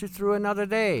may get you through another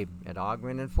day. At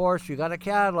Augment and Force, you got a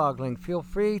catalog link. Feel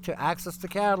free to access the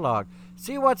catalog.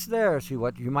 See what's there. See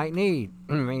what you might need.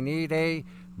 You may need a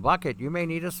bucket. You may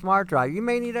need a smart drive. You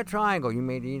may need a triangle. You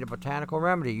may need a botanical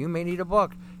remedy. You may need a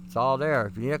book. It's all there.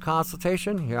 If you need a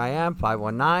consultation, here I am,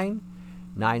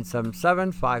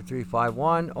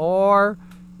 519-977-5351, or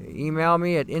email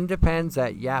me at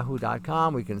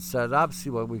independs@yahoo.com. We can set it up, see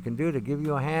what we can do to give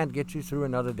you a hand, get you through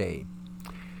another day.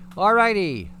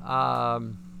 Alrighty.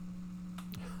 Oh,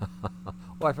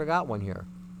 I forgot one here.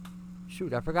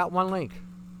 Shoot, I forgot one link.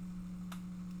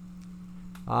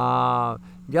 The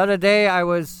other day I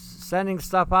was sending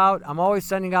stuff out. I'm always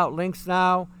sending out links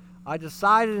now. I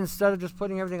decided instead of just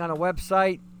putting everything on a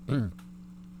website to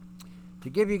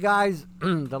give you guys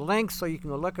the links so you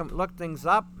can look things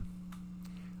up.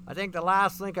 I think the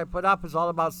last link I put up is all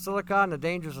about silica and the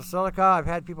dangers of silica. I've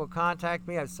had people contact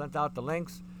me. I've sent out the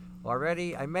links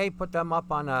already. I may put them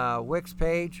up on a Wix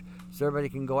page so everybody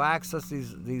can go access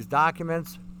these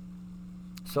documents.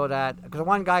 So that, because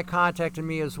one guy contacted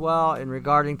me as well in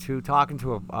regarding to talking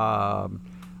to a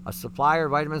supplier,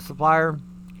 vitamin supplier,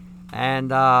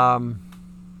 and they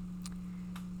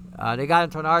got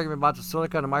into an argument about the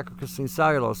silica and the microcrystalline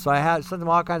cellulose. So I sent them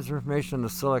all kinds of information on the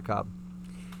silica.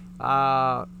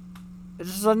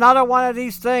 This is another one of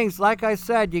these things. Like I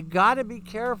said, you got to be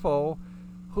careful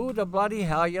who the bloody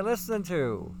hell you're listening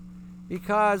to,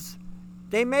 because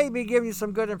they may be giving you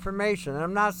some good information. And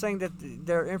I'm not saying that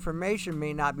their information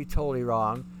may not be totally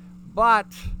wrong, but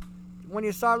when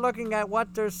you start looking at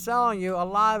what they're selling you, a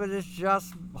lot of it is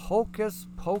just hocus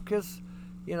pocus,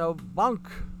 bunk.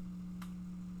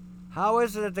 How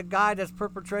is it that the guy that's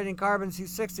perpetrating carbon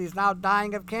C60 is now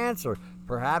dying of cancer?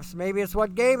 Perhaps maybe it's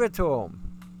what gave it to him.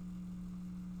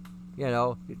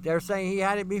 They're saying he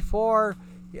had it before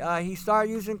he started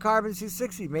using carbon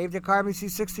C60. Maybe the carbon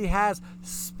C60 has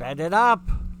sped it up.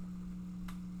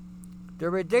 The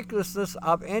ridiculousness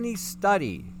of any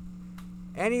study,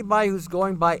 anybody who's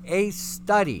going by a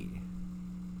study,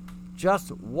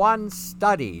 just one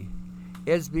study,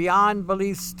 is beyond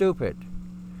belief stupid.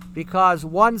 Because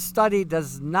one study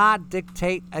does not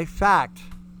dictate a fact.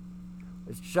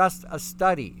 It's just a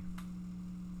study.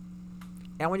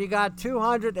 And when you got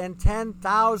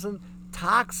 210,000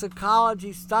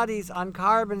 toxicology studies on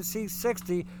carbon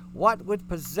C60, what would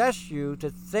possess you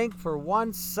to think for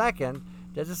 1 second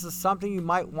that this is something you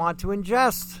might want to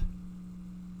ingest?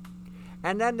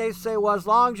 And then they say, well, as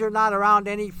long as you're not around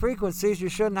any frequencies, you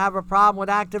shouldn't have a problem with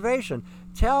activation.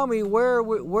 Tell me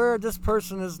where this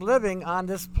person is living on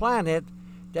this planet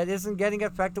that isn't getting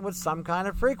affected with some kind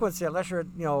of frequency, unless you're,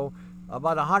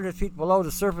 about 100 feet below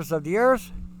the surface of the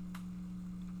earth,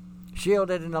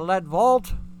 shielded in a lead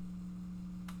vault.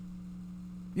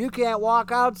 You can't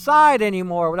walk outside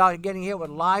anymore without getting hit with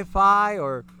Li-Fi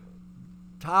or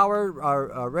tower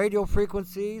or radio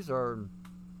frequencies or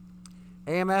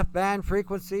AMF band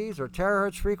frequencies or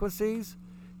terahertz frequencies,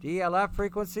 DLF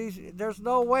frequencies. There's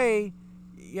no way,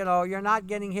 you're not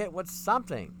getting hit with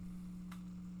something.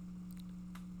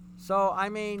 So,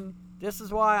 this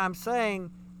is why I'm saying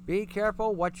be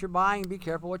careful what you're buying, be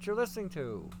careful what you're listening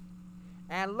to.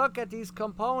 And look at these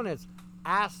components.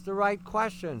 Ask the right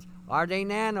questions. Are they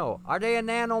nano? Are they a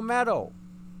nano metal?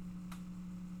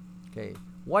 Okay.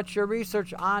 What's your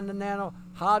research on the nano?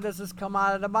 How does this come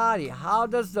out of the body?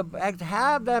 Have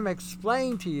them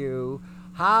explain to you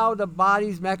how the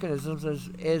body's mechanisms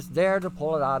is there to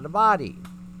pull it out of the body.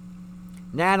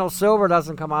 Nano silver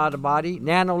doesn't come out of the body.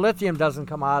 Nano lithium doesn't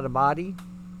come out of the body.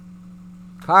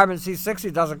 Carbon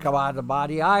C60 doesn't come out of the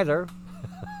body either,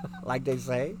 like they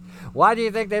say. Why do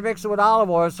you think they mix it with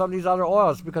olive oil and some of these other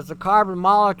oils? Because the carbon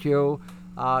molecule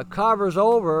covers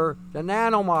over the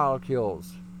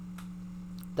nanomolecules.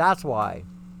 That's why.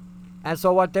 And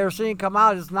so what they're seeing come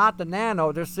out is not the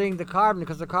nano. They're seeing the carbon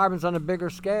because the carbon's on a bigger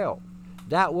scale.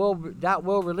 That will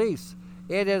release.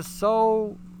 It is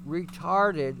so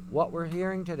retarded what we're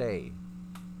hearing today.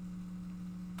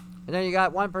 And then you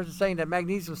got one person saying that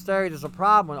magnesium stearate is a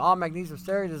problem, when all magnesium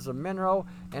stearate is a mineral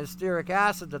and stearic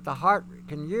acid that the heart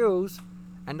can use,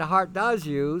 and the heart does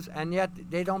use, and yet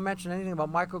they don't mention anything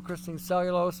about microcrystalline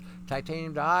cellulose,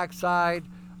 titanium dioxide,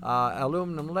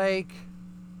 aluminum lake,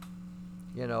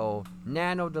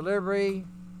 nano delivery.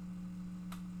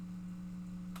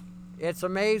 It's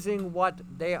amazing what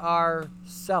they are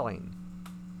selling.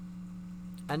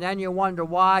 And then you wonder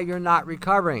why you're not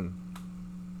recovering.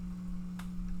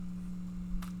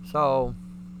 So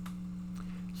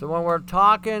when we're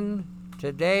talking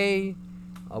today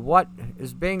of what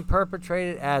is being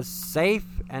perpetrated as safe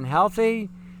and healthy,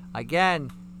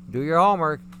 again, do your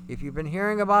homework. If you've been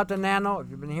hearing about the nano, if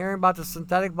you've been hearing about the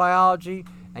synthetic biology,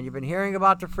 and you've been hearing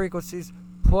about the frequencies,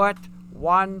 put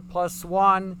 1 +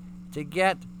 1 to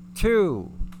get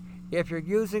 2. If you're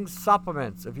using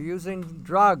supplements, if you're using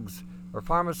drugs or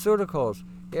pharmaceuticals,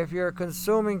 if you're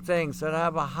consuming things that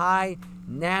have a high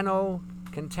nano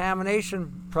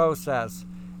contamination process,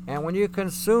 and when you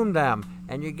consume them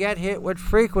and you get hit with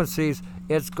frequencies,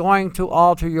 it's going to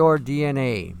alter your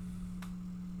DNA.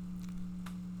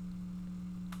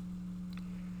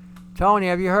 Tony,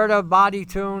 have you heard of Body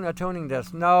Tune, a tuning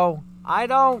disc? No, I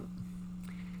don't.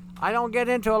 I don't get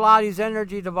into a lot of these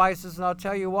energy devices, and I'll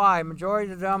tell you why.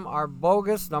 Majority of them are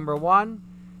bogus, number one.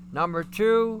 Number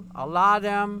two, a lot of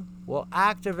them will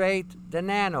activate the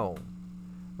nano.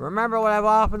 Remember what I've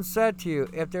often said to you.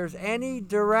 If there's any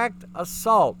direct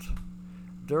assault,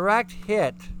 direct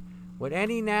hit with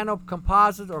any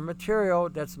nanocomposite or material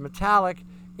that's metallic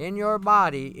in your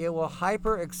body, it will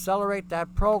hyper accelerate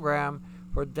that program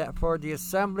for the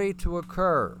assembly to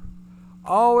occur.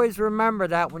 Always remember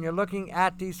that when you're looking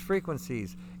at these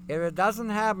frequencies. If it doesn't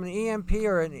have an EMP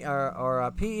or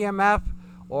a PEMF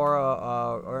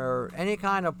or any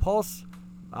kind of pulse,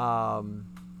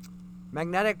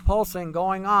 magnetic pulsing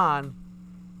going on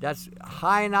that's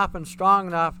high enough and strong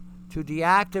enough to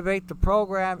deactivate the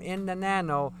program in the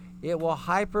nano, it will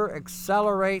hyper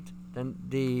accelerate the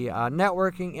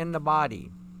networking in the body.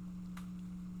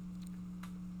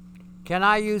 Can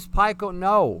I use Pico?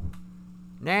 No.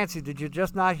 Nancy, did you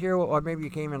just not hear, or maybe you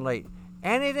came in late?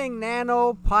 Anything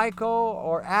nano, Pico,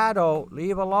 or Addo,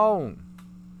 leave alone.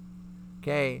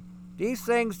 Okay? These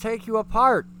things take you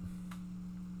apart.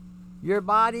 Your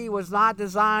body was not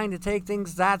designed to take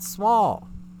things that small.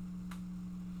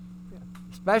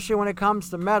 Especially when it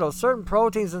comes to metal. Certain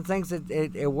proteins and things,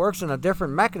 it works in a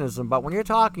different mechanism. But when you're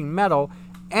talking metal,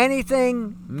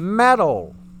 anything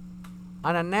metal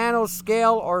on a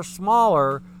nanoscale or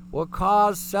smaller will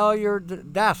cause cellular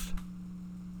death.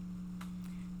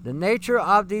 The nature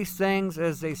of these things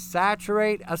is they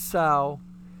saturate a cell,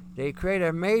 they create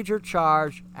a major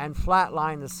charge, and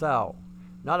flatline the cell.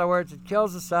 In other words, it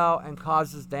kills the cell and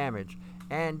causes damage.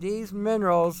 And these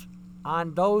minerals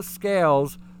on those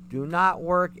scales do not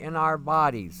work in our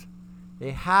bodies.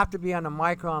 They have to be on a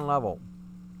micron level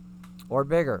or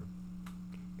bigger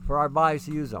for our bodies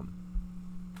to use them.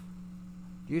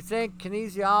 Do you think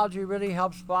kinesiology really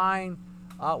helps find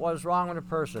what is wrong with a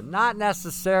person? Not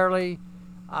necessarily.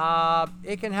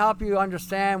 It can help you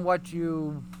understand what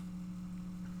you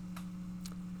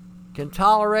can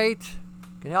tolerate.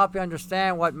 Can help you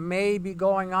understand what may be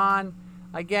going on.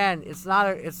 Again, it's not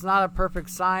a perfect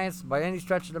science by any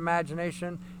stretch of the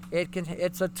imagination.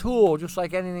 It's a tool just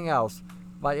like anything else.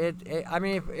 But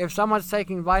if someone's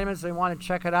taking vitamins, they want to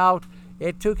check it out.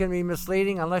 It too can be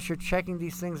misleading unless you're checking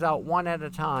these things out one at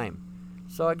a time.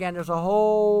 So again, there's a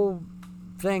whole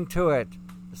thing to it.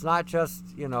 It's not just,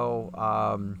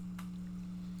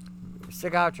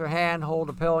 stick out your hand, hold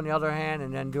a pill in the other hand,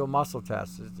 and then do a muscle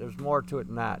test. There's more to it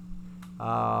than that.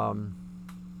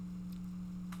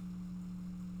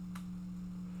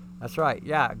 That's right.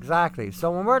 Yeah, exactly. So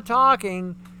when we're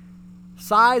talking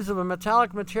size of a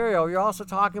metallic material, you're also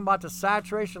talking about the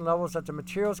saturation levels that the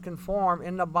materials can form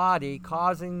in the body,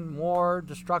 causing more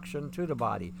destruction to the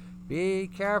body. Be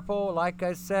careful, like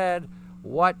I said,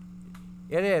 what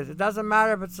it is. It doesn't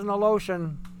matter if it's in a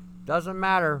lotion. Doesn't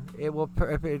matter. It will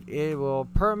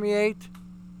permeate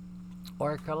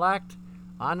or collect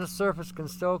on the surface, can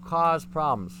still cause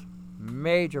problems,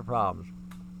 major problems.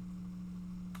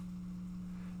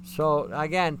 So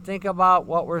again, think about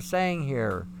what we're saying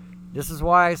here. This is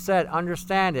why I said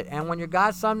understand it. And when you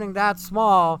got something that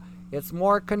small, it's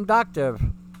more conductive.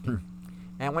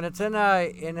 And when it's in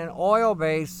an oil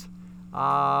base,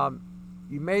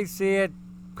 you may see it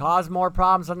cause more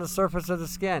problems on the surface of the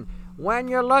skin. When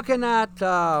you're looking at,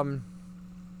 go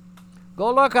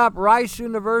look up Rice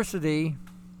University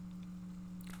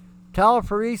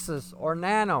telephoresis or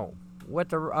nano with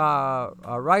the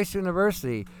Rice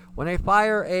University. When they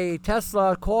fire a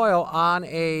Tesla coil on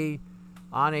a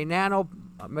nano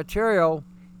material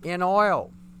in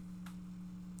oil,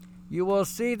 you will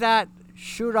see that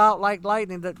shoot out like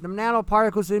lightning. The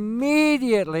nanoparticles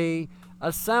immediately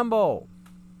assemble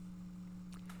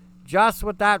just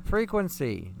with that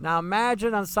frequency. Now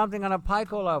imagine on something on a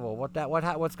pico level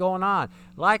what's going on.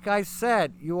 Like I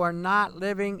said, you are not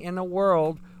living in a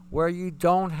world where you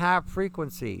don't have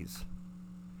frequencies.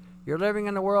 You're living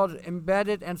in a world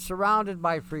embedded and surrounded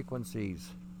by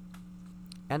frequencies.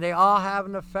 And they all have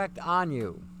an effect on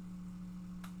you.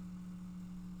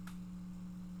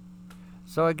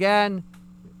 So again,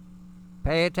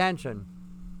 pay attention.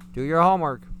 Do your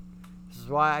homework. This is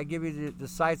why I give you the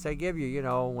sites I give you. You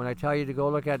know, when I tell you to go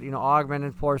look at,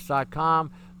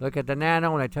 augmentedforce.com, look at the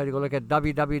Nano. When I tell you to go look at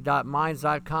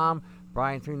www.minds.com,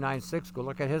 Brian396, go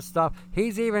look at his stuff.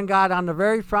 He's even got on the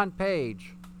very front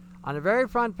page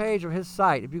of his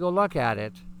site, if you go look at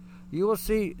it, you will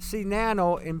see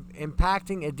Nano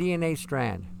impacting a DNA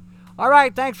strand. All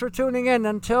right, thanks for tuning in.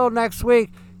 Until next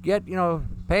week,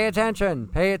 pay attention.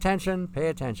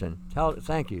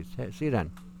 Thank you. See you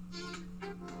then.